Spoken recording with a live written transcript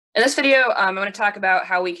In this video, I'm going to talk about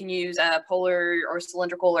how we can use polar or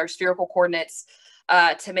cylindrical or spherical coordinates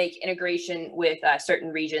to make integration with certain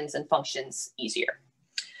regions and functions easier.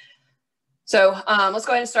 So let's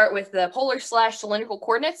go ahead and start with the polar/cylindrical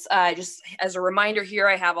coordinates. Just as a reminder here,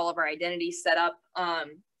 I have all of our identities set up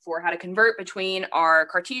for how to convert between our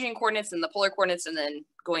Cartesian coordinates and the polar coordinates, and then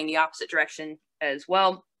going the opposite direction as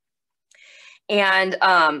well. And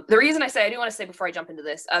the reason I do want to say before I jump into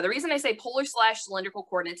this, the reason I say polar/cylindrical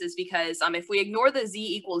coordinates is because if we ignore the z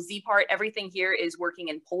equals z part, everything here is working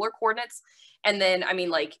in polar coordinates. And then,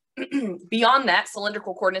 beyond that,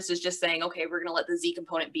 cylindrical coordinates is just saying, okay, we're going to let the z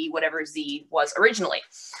component be whatever z was originally.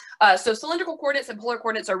 So cylindrical coordinates and polar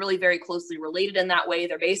coordinates are really very closely related in that way.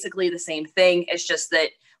 They're basically the same thing. It's just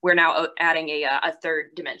that we're now adding a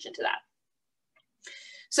third dimension to that.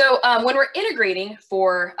 So when we're integrating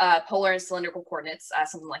for polar and cylindrical coordinates,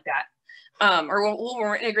 something like that, or when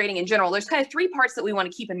we're integrating in general, there's kind of three parts that we want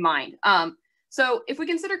to keep in mind. So if we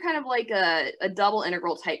consider kind of like a double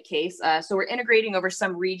integral type case, so we're integrating over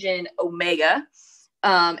some region omega,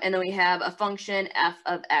 and then we have a function f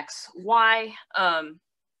of x, y,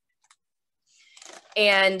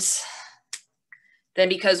 and then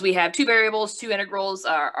because we have two variables, two integrals,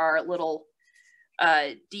 our little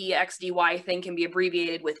dx dy thing can be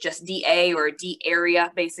abbreviated with just dA or d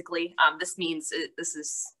area, basically. This means this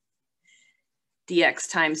is dx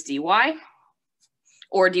times dy,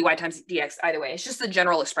 or dy times dx, either way. It's just the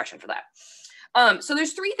general expression for that. So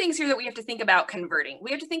there's three things here that we have to think about converting.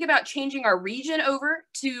 We have to think about changing our region over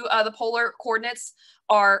to the polar coordinates,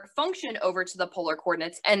 our function over to the polar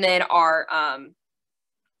coordinates, and then our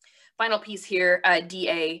final piece here,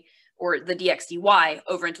 dA, or the dx dy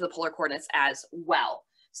over into the polar coordinates as well.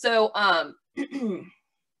 So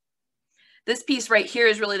this piece right here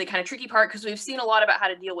is really the kind of tricky part, because we've seen a lot about how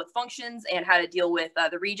to deal with functions and how to deal with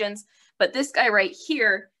the regions. But this guy right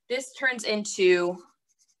here, this turns into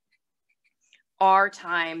r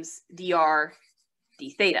times dr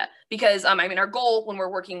d theta. Because our goal when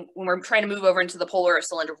we're trying to move over into the polar or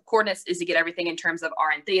cylindrical coordinates is to get everything in terms of r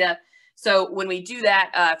and theta. So when we do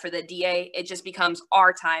that for the dA, it just becomes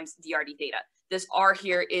r times dr d theta. This r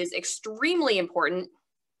here is extremely important.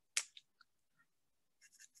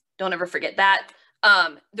 Don't ever forget that.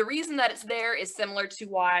 The reason that it's there is similar to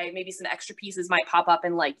why maybe some extra pieces might pop up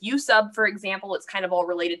in like u sub, for example. It's kind of all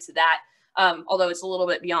related to that, although it's a little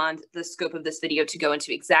bit beyond the scope of this video to go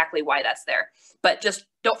into exactly why that's there. But just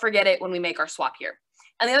don't forget it when we make our swap here.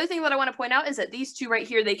 And the other thing that I want to point out is that these two right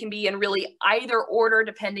here, they can be in really either order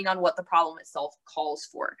depending on what the problem itself calls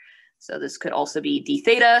for. So this could also be d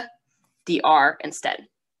theta, dr instead.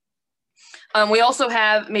 We also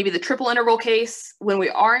have maybe the triple integral case when we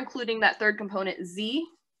are including that third component z.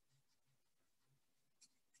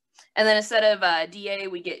 And then instead of dA,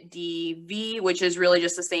 we get dv, which is really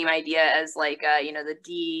just the same idea as like, the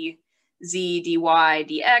dz, dy,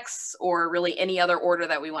 dx, or really any other order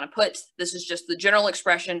that we want to put. This is just the general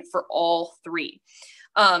expression for all three.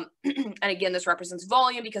 And again, this represents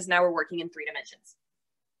volume because now we're working in 3 dimensions.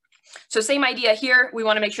 So same idea here. We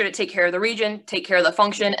want to make sure to take care of the region, take care of the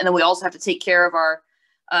function, and then we also have to take care of our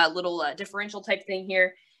little differential type thing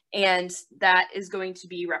here. And that is going to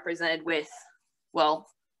be represented with, well,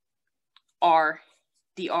 r,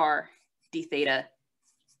 dr, d theta,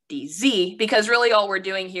 dz, because really all we're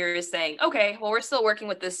doing here is saying, okay, well, we're still working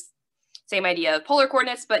with this same idea of polar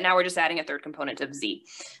coordinates, but now we're just adding a third component of z.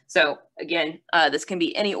 So again, this can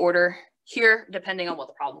be any order here, depending on what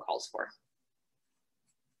the problem calls for.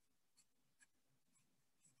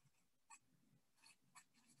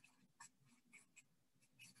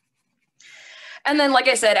 And then, like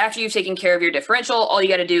I said, after you've taken care of your differential, all you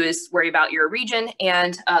got to do is worry about your region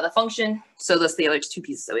and the function. So that's the other two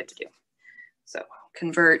pieces that we have to do. So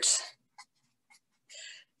convert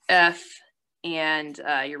f and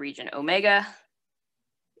your region omega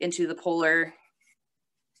into the polar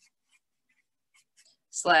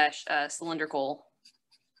slash cylindrical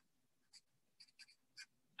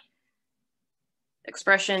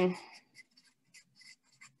expression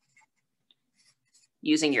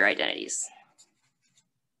using your identities.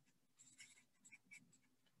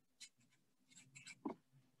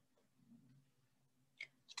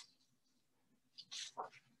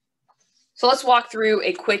 So let's walk through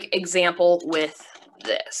a quick example with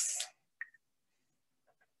this.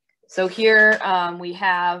 So here we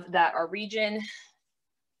have that our region,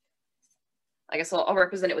 I guess I'll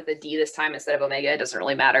represent it with a d this time instead of omega, it doesn't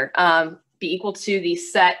really matter, be equal to the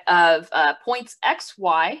set of points x,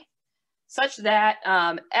 y, such that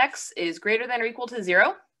x is greater than or equal to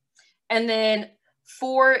 0, and then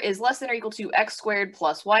 4 is less than or equal to x squared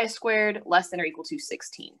plus y squared less than or equal to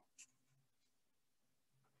 16.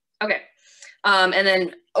 Okay. And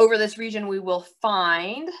then over this region, we will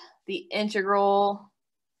find the integral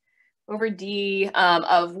over d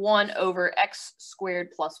of 1 over x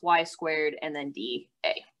squared plus y squared, and then dA.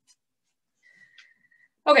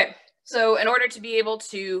 Okay, so in order to be able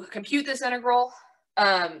to compute this integral,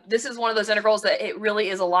 this is one of those integrals that it really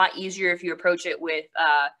is a lot easier if you approach it with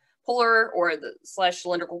polar or the /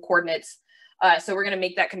 cylindrical coordinates. So we're going to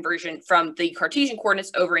make that conversion from the Cartesian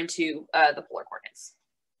coordinates over into the polar coordinates.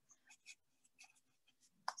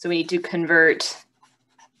 So we need to convert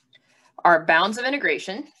our bounds of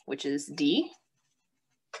integration, which is d,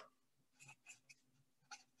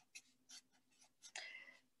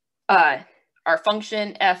 our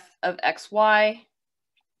function f of xy,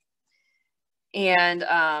 and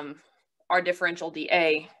our differential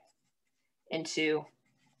dA into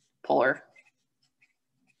polar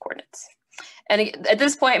coordinates. And at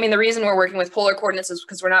this point, I mean, the reason we're working with polar coordinates is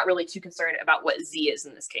because we're not really too concerned about what z is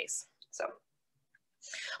in this case. So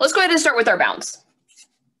let's go ahead and start with our bounds.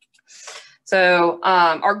 So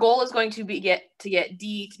our goal is going to be to get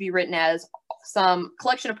d to be written as some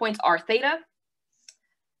collection of points r theta.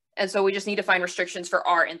 And so we just need to find restrictions for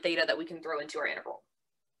r and theta that we can throw into our integral.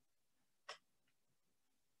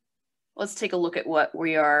 Let's take a look at what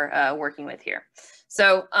we are working with here.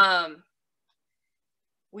 So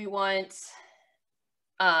we want,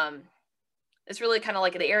 it's really kind of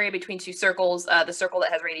like the area between two circles, the circle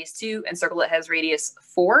that has radius 2 and circle that has radius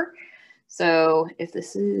 4. So if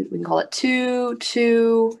this is, we can call it 2,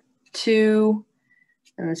 2, 2,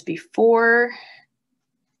 and this be 4.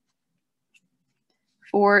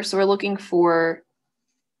 4, so we're looking for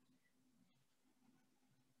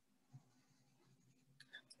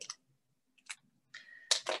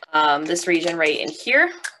this region right in here.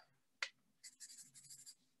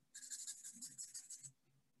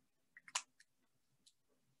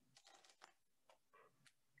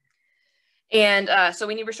 And so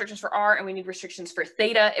we need restrictions for r and we need restrictions for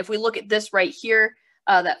theta. If we look at this right here,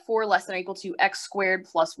 that 4 less than or equal to x squared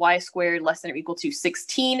plus y squared less than or equal to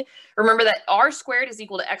 16. Remember that r squared is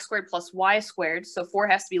equal to x squared plus y squared. So 4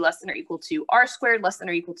 has to be less than or equal to r squared less than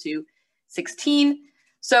or equal to 16.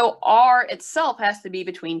 So r itself has to be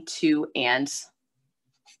between 2 and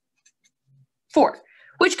 4,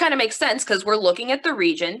 which kind of makes sense because we're looking at the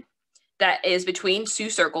region that is between two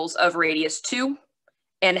circles of radius 2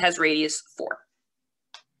 and has radius 4.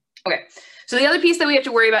 Okay, so the other piece that we have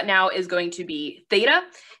to worry about now is going to be theta.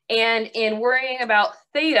 And in worrying about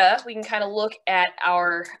theta, we can kind of look at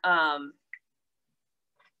our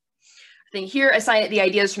thing here, assign it the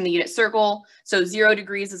ideas from the unit circle. So 0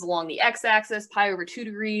 degrees is along the x-axis, pi over 2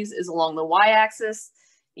 degrees is along the y-axis.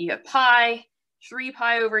 You have pi, 3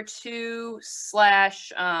 pi over 2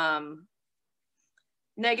 slash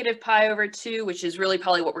negative pi over 2, which is really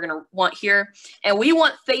probably what we're going to want here. And we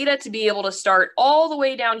want theta to be able to start all the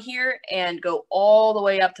way down here and go all the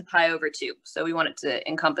way up to pi over 2. So we want it to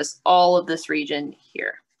encompass all of this region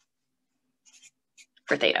here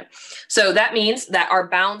for theta. So that means that our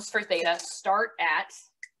bounds for theta start at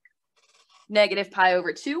negative pi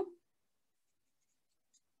over 2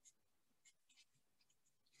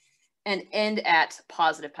 and end at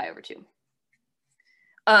positive pi over 2.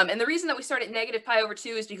 And the reason that we start at negative pi over 2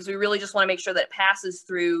 is because we really just want to make sure that it passes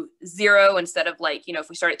through 0 instead of, like, you know, if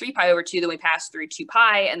we start at 3 pi over 2, then we pass through 2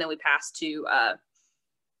 pi, and then we pass to, I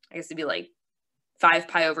guess it'd be like 5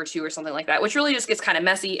 pi over 2 or something like that, which really just gets kind of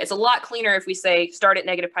messy. It's a lot cleaner if we say start at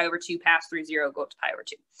negative pi over 2, pass through 0, go up to pi over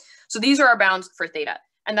 2. So these are our bounds for theta,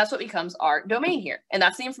 and that's what becomes our domain here. And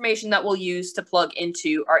that's the information that we'll use to plug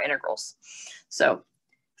into our integrals. So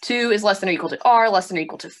 2 is less than or equal to r, less than or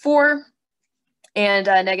equal to 4. And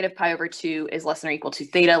negative pi over 2 is less than or equal to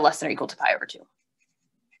theta, less than or equal to pi over 2.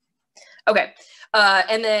 Okay,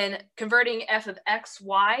 and then converting f of x,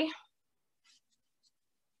 y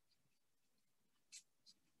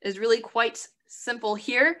is really quite simple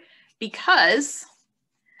here because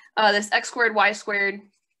this x squared, y squared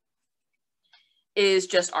is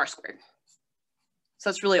just r squared. So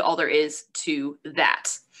that's really all there is to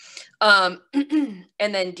that. And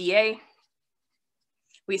then dA,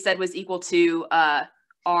 we said was equal to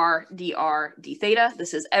r dr d theta.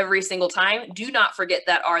 This is every single time. Do not forget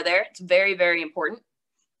that r there. It's very, very important.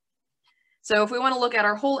 So if we want to look at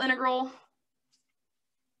our whole integral,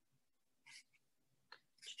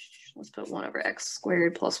 let's put 1 over x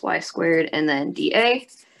squared plus y squared and then dA.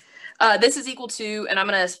 This is equal to, and I'm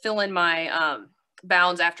going to fill in my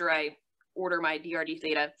bounds after I order my dr d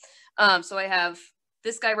theta. So I have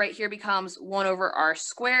this guy right here becomes 1 over r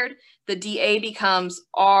squared. The dA becomes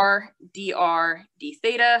r dr d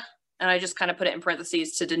theta. And I just kind of put it in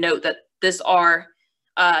parentheses to denote that this r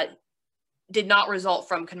did not result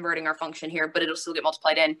from converting our function here, but it'll still get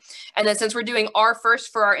multiplied in. And then since we're doing r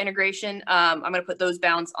first for our integration, I'm going to put those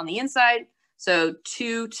bounds on the inside. So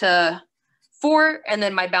 2 to 4, and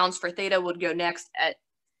then my bounds for theta would go next at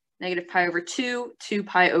negative pi over 2 to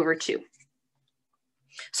pi over 2.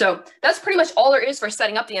 So that's pretty much all there is for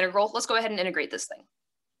setting up the integral. Let's go ahead and integrate this thing.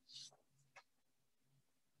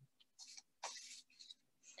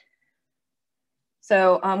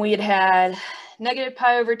 So we had negative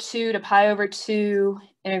pi over 2 to pi over 2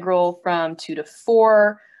 integral from 2 to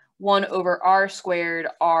 4, 1 over r squared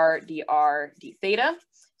r dr d theta.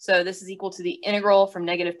 So this is equal to the integral from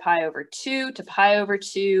negative pi over 2 to pi over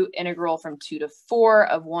 2 integral from 2 to 4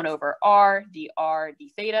 of 1 over r dr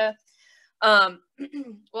d theta. Well,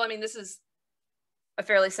 I mean, this is a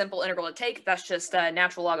fairly simple integral to take. That's just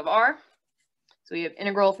natural log of r. So we have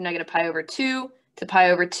integral from negative pi over 2 to pi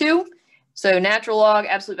over 2. So natural log,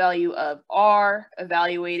 absolute value of r,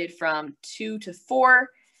 evaluated from 2 to 4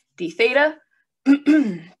 d theta.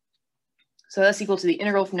 So that's equal to the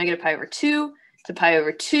integral from negative pi over 2 to pi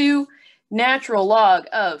over 2, natural log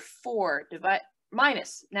of 4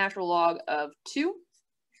 minus natural log of 2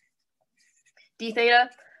 d theta.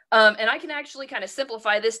 And I can actually kind of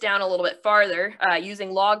simplify this down a little bit farther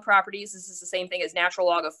using log properties. This is the same thing as natural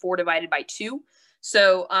log of 4 divided by 2.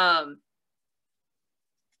 So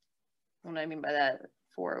what do I mean by that?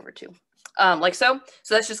 4 over 2. Like so.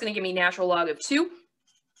 So that's just going to give me natural log of 2.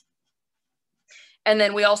 And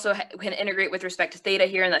then we also can integrate with respect to theta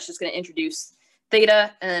here, and that's just going to introduce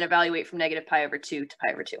theta and then evaluate from negative pi over 2 to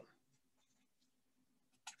pi over 2.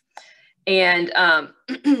 And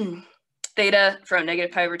theta from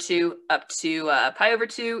negative pi over 2 up to pi over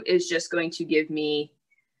 2 is just going to give me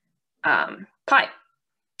pi.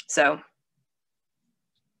 So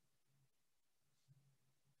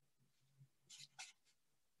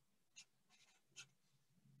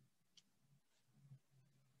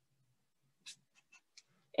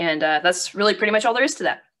and that's really pretty much all there is to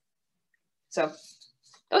that. So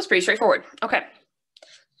that was pretty straightforward. Okay.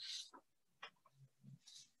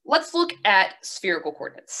 Let's look at spherical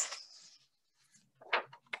coordinates.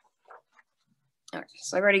 All right,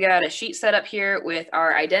 so I've already got a sheet set up here with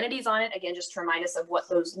our identities on it. Again, just to remind us of what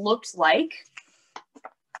those looked like.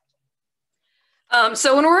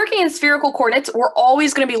 So when we're working in spherical coordinates, we're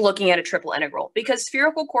always going to be looking at a triple integral because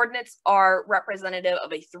spherical coordinates are representative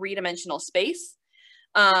of a three-dimensional space,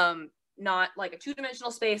 not like a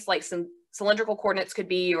two-dimensional space like some cylindrical coordinates could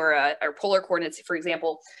be, or polar coordinates, for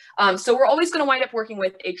example. So we're always going to wind up working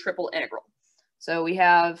with a triple integral. So we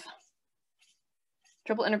have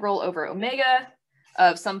triple integral over omega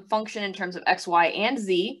of some function in terms of x, y, and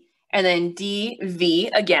z, and then dv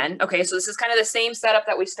again. Okay, so this is kind of the same setup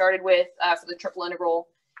that we started with for the triple integral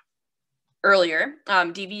earlier.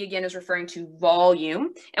 dv again is referring to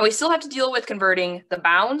volume, and we still have to deal with converting the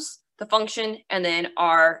bounds, the function, and then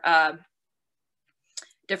our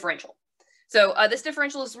differential. So this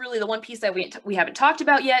differential is really the one piece that we haven't talked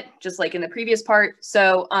about yet, just like in the previous part.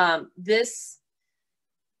 So this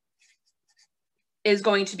is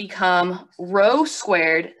going to become rho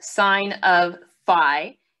squared sine of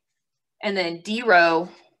phi, and then d rho,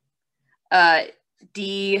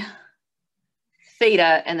 d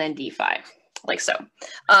theta, and then d phi, like so.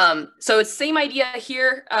 So it's the same idea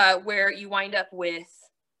here where you wind up with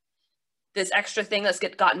this extra thing that's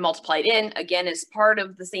gotten multiplied in. Again, is part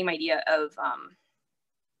of the same idea of,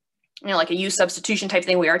 you know, like a U substitution type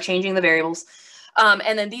thing. We are changing the variables.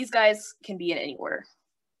 And then these guys can be in any order,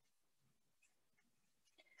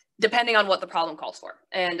 depending on what the problem calls for.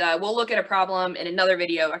 And we'll look at a problem in another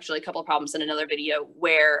video, actually a couple of problems in another video,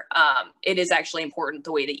 where it is actually important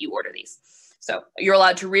the way that you order these. So you're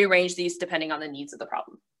allowed to rearrange these depending on the needs of the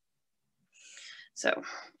problem. So,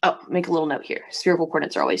 oh, make a little note here. Spherical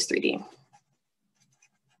coordinates are always 3D.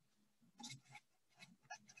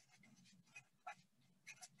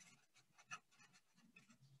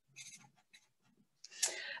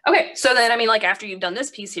 Okay, so then, I mean, like after you've done this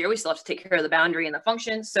piece here, we still have to take care of the boundary and the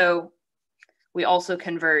function. So we also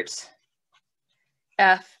convert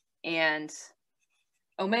f and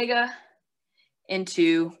omega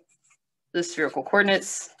into the spherical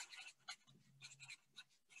coordinates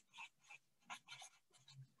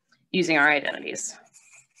using our identities.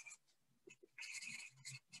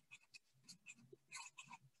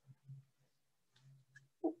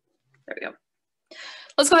 There we go.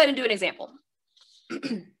 Let's go ahead and do an example.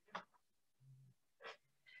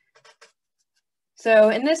 So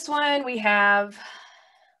in this one, we have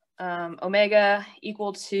omega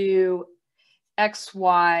equal to x,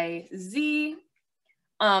 y, z,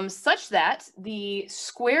 such that the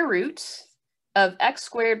square root of x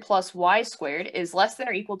squared plus y squared is less than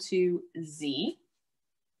or equal to z.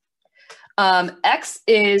 X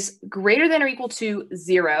is greater than or equal to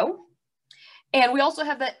 0. And we also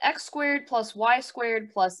have that x squared plus y squared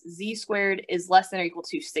plus z squared is less than or equal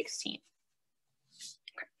to 16.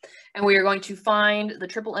 Okay. And we are going to find the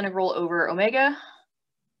triple integral over omega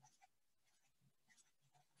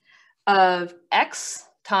of x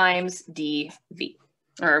times dv.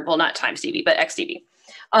 Or, well, not times dv, but x dv.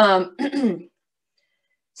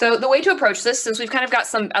 So the way to approach this, since we've kind of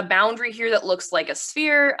got a boundary here that looks like a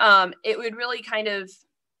sphere, it would really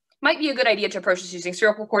might be a good idea to approach this using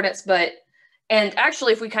spherical coordinates, and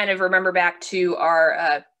actually if we kind of remember back to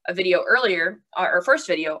our a video earlier, our first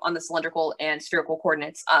video on the cylindrical and spherical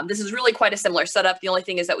coordinates, this is really quite a similar setup. The only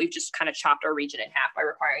thing is that we've just kind of chopped our region in half by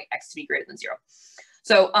requiring x to be greater than 0.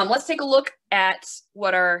 So let's take a look at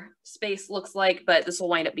what our space looks like, but this will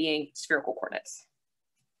wind up being spherical coordinates.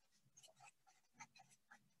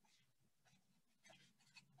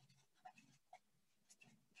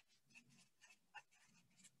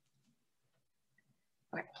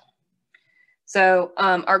 Okay. So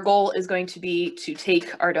our goal is going to be to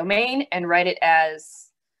take our domain and write it as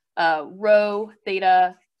rho,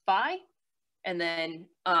 theta, phi. And then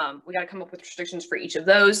we got to come up with restrictions for each of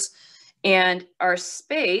those. And our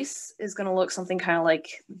space is going to look something kind of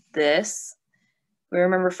like this. We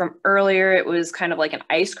remember from earlier, it was kind of like an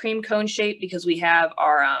ice cream cone shape because we have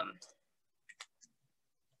our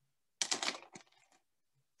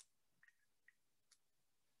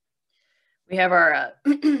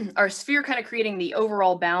our sphere kind of creating the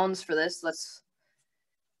overall bounds for this.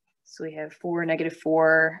 So we have 4,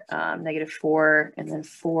 -4, -4, and then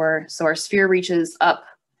 4. So our sphere reaches up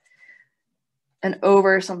and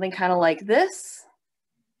over something kind of like this.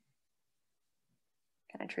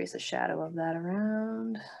 Can I trace a shadow of that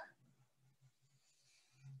around?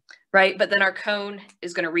 Right, but then our cone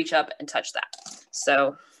is going to reach up and touch that.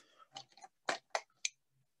 So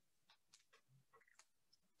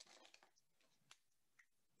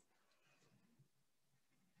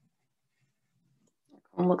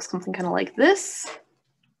it looks something kind of like this.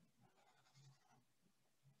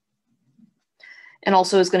 And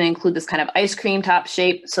also is going to include this kind of ice cream top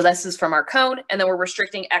shape. So this is from our cone, and then we're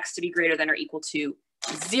restricting x to be greater than or equal to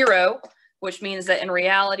 0, which means that in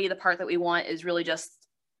reality, the part that we want is really just,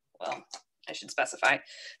 well, I should specify,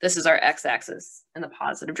 this is our x-axis in the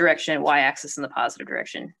positive direction, y-axis in the positive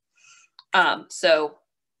direction. So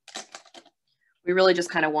we really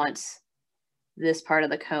just kind of want this part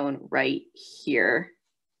of the cone right here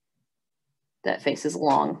that faces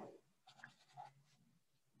along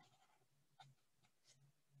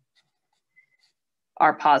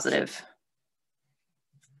our positive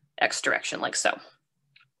x direction, like so.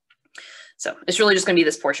 So it's really just going to be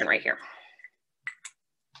this portion right here.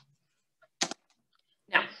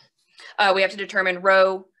 Now, we have to determine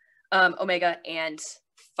rho, omega, and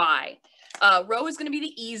phi. Rho is going to be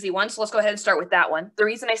the easy one, so let's go ahead and start with that one. The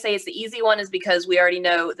reason I say it's the easy one is because we already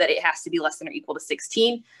know that it has to be less than or equal to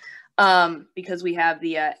 16, because we have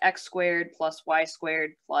the x squared plus y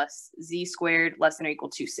squared plus z squared less than or equal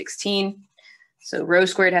to 16. So rho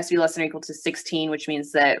squared has to be less than or equal to 16, which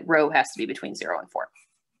means that rho has to be between 0 and 4.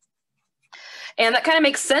 And that kind of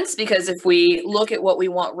makes sense because if we look at what we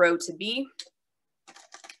want rho to be,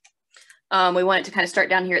 we want it to kind of start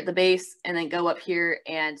down here at the base and then go up here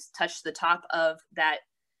and touch the top of that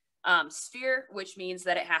sphere, which means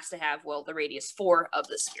that it has to have, well, the radius 4 of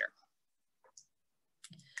the sphere.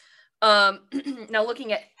 Now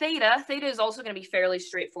looking at theta, theta is also going to be fairly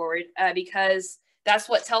straightforward because that's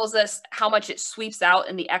what tells us how much it sweeps out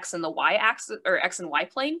in the x and the y axis, or x and y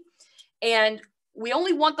plane. And we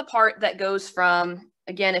only want the part that goes from,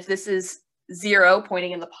 again, if this is 0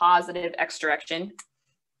 pointing in the positive x direction,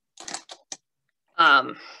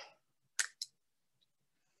 and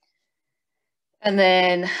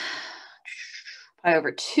then pi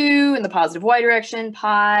over 2 in the positive y direction,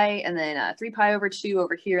 pi, and then 3 pi over 2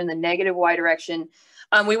 over here in the negative y direction.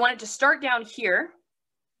 We want it to start down here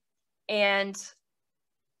and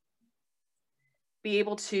be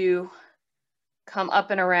able to come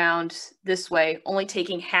up and around this way, only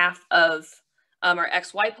taking half of our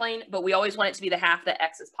xy plane, but we always want it to be the half that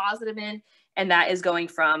x is positive in, and that is going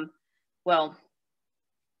from, well,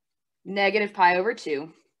 negative pi over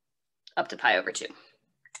 2 up to pi over 2.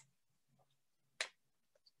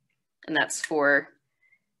 And that's for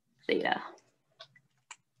theta.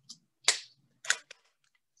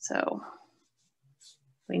 So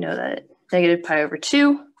we know that negative pi over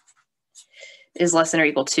 2 is less than or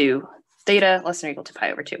equal to theta, less than or equal to pi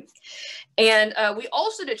over 2. And we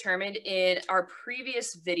also determined in our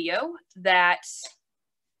previous video that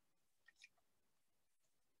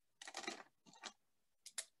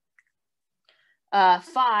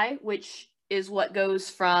Phi, which is what goes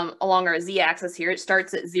from along our z-axis here. It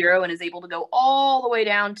starts at 0 and is able to go all the way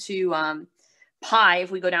down to pi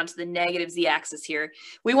if we go down to the negative z-axis here.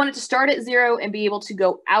 We want it to start at 0 and be able to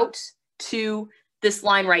go out to this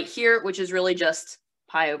line right here, which is really just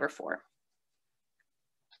pi over 4.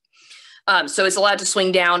 So it's allowed to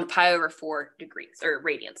swing down pi over 4 degrees or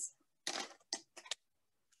radians.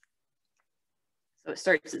 So it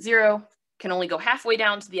starts at 0, can only go halfway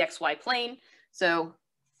down to the xy plane. So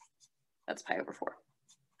that's pi over 4,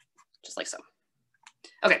 just like so.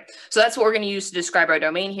 Okay, so that's what we're going to use to describe our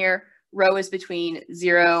domain here. Rho is between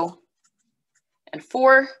 0 and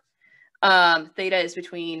 4. Theta is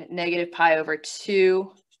between negative pi over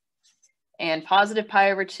 2 and positive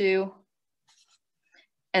pi over 2.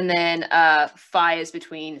 And then phi is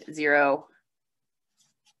between 0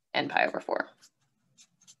 and pi over 4.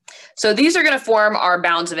 So these are going to form our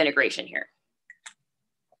bounds of integration here.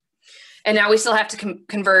 And now we still have to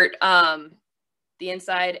convert the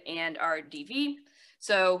inside and our dv.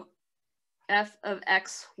 So f of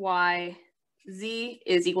x, y, z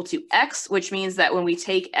is equal to x, which means that when we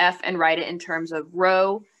take f and write it in terms of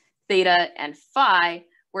rho, theta, and phi,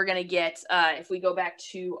 we're going to get, if we go back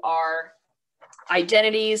to our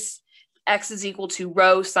identities, x is equal to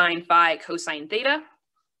rho sine phi cosine theta.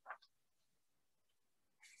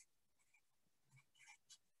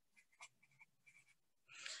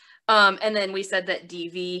 And then we said that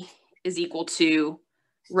dv is equal to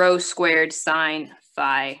rho squared sine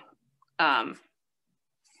phi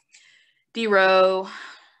d rho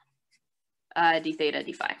d theta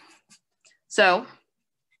d phi. So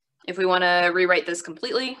if we want to rewrite this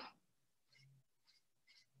completely,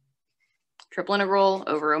 triple integral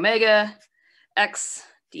over omega x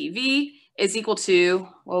dv is equal to,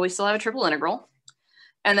 well, we still have a triple integral.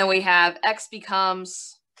 And then we have x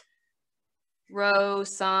becomes rho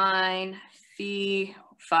sine phi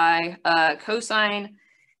cosine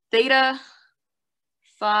theta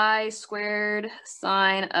phi squared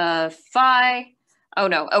sine of phi. Oh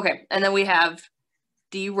no, okay. And then we have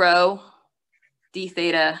d rho d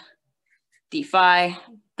theta d phi.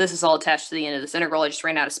 This is all attached to the end of this integral. I just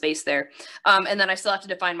ran out of space there. And then I still have to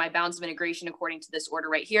define my bounds of integration according to this order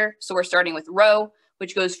right here. So we're starting with rho,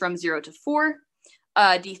 which goes from 0 to 4,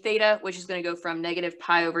 d theta, which is going to go from negative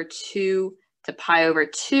pi over 2 to pi over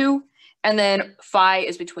 2, and then phi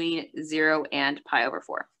is between 0 and pi over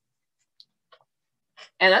 4.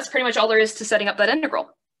 And that's pretty much all there is to setting up that integral.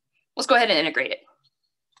 Let's go ahead and integrate it.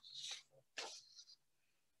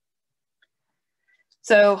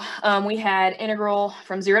 So we had integral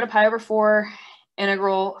from 0 to pi over 4,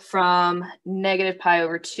 integral from negative pi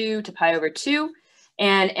over 2 to pi over 2,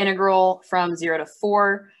 and integral from 0 to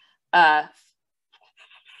 4,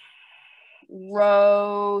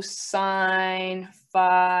 rho sine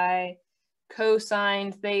phi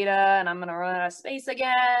cosine theta, and I'm going to run out of space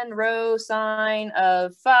again, rho sine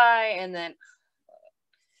of phi, and then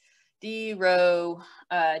d rho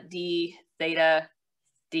d theta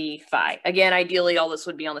d phi. Again, ideally all this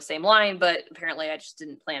would be on the same line, but apparently I just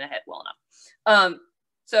didn't plan ahead well enough.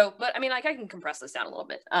 But I mean, like, I can compress this down a little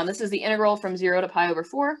bit. This is the integral from 0 to pi over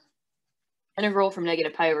 4, integral from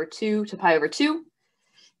negative pi over 2 to pi over 2,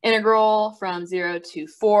 integral from 0 to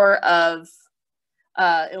 4 of,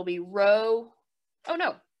 it'll be rho, oh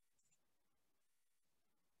no.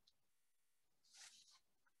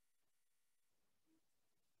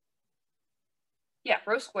 Yeah,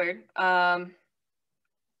 rho squared.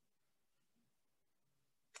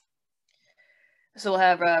 So we'll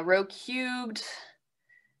have rho cubed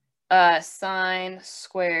sine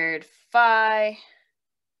squared phi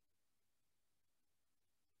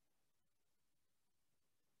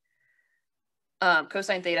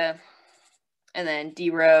cosine theta, and then d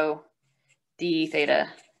rho d theta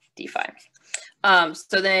d phi.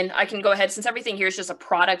 So then I can go ahead, since everything here is just a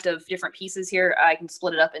product of different pieces here, I can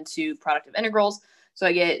split it up into product of integrals. So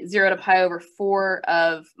I get 0 to pi over 4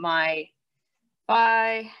 of my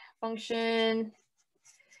phi function,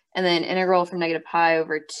 and then integral from negative pi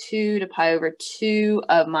over 2 to pi over 2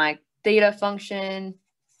 of my theta function,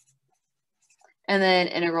 and then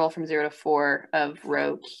integral from 0 to 4 of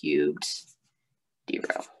rho cubed d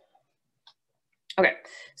rho. Okay,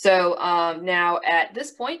 so now at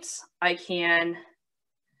this point, I can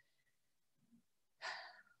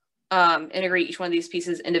integrate each one of these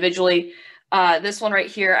pieces individually. This one right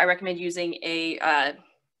here, I recommend using a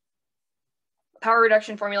power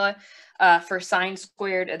reduction formula for sine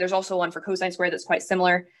squared. There's also one for cosine squared that's quite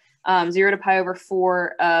similar. 0 to pi over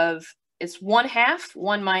 4 of, it's 1/2,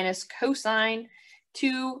 1 minus cosine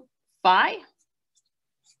 2 phi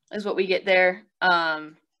is what we get there,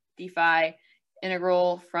 d phi.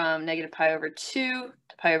 integral from negative pi over 2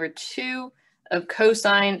 to pi over 2 of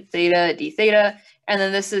cosine theta d theta. And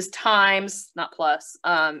then this is times, not plus,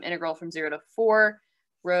 integral from 0 to 4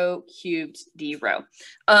 rho cubed d rho.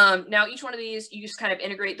 Now, each one of these, you just kind of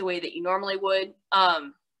integrate the way that you normally would.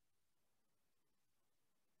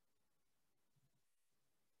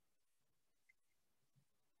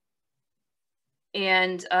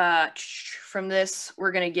 And from this,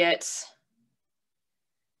 we're going to get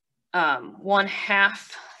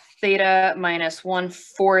 1/2 theta minus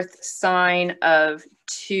 1/4 sine of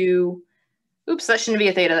 2. Oops, that shouldn't be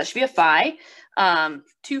a theta. That should be a phi.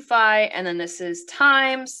 2 phi. And then this is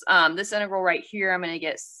times this integral right here. I'm going to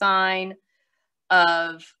get sine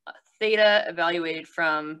of theta evaluated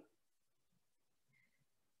from,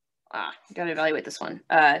 got to evaluate this one,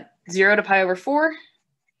 0 to pi over 4.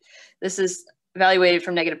 This is evaluated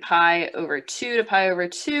from negative pi over 2 to pi over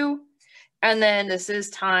 2. And then this is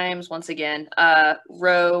times, once again,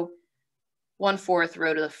 rho 1/4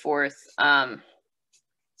 rho to the 4th,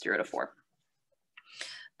 0 to 4.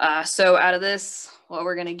 So out of this, what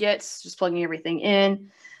we're going to get, just plugging everything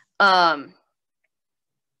in.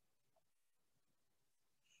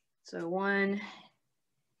 So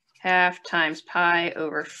 1/2 times pi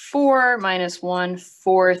over 4 minus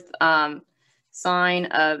 1/4 sine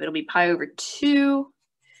of, it'll be pi over 2.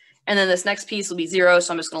 And then this next piece will be 0,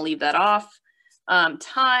 so I'm just going to leave that off.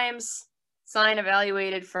 Times sine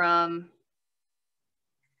evaluated from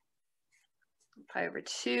pi over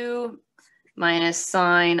 2 minus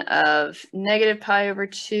sine of negative pi over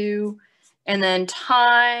 2. And then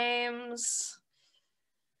times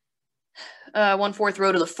 1/4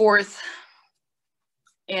 rho to the 4th.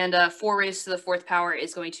 And 4 raised to the 4th power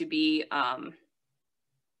is going to be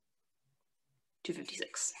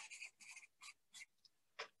 256.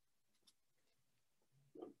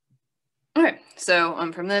 Okay, so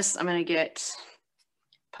from this, I'm going to get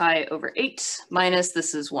pi over 8 minus,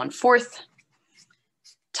 this is 1/4,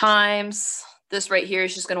 times, this right here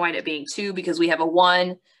is just going to wind up being 2 because we have a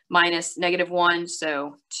 1 minus negative 1,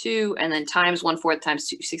 so 2, and then times 1/4 times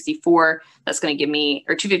 264, that's going to give me,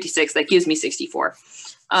 or 256, that gives me 64.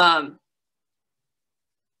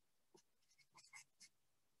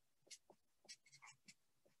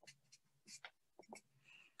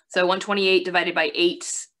 So 128 divided by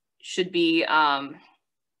 8 should be that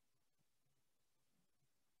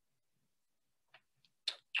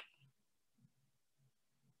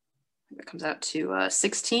comes out to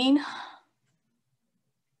 16.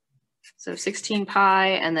 So 16 pi,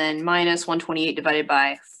 and then minus 128 divided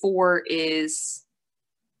by 4 is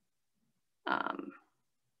oh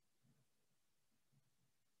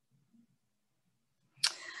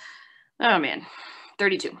man,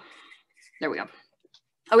 32. There we go.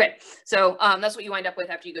 Okay, so that's what you wind up with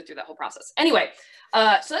after you go through that whole process. Anyway,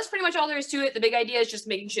 so that's pretty much all there is to it. The big idea is just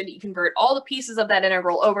making sure that you convert all the pieces of that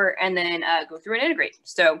integral over and then go through and integrate.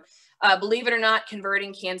 So believe it or not,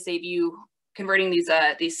 converting can save you, converting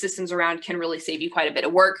these systems around can really save you quite a bit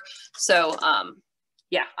of work. So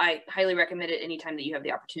yeah, I highly recommend it anytime that you have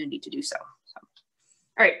the opportunity to do so.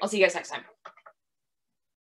 All right, I'll see you guys next time.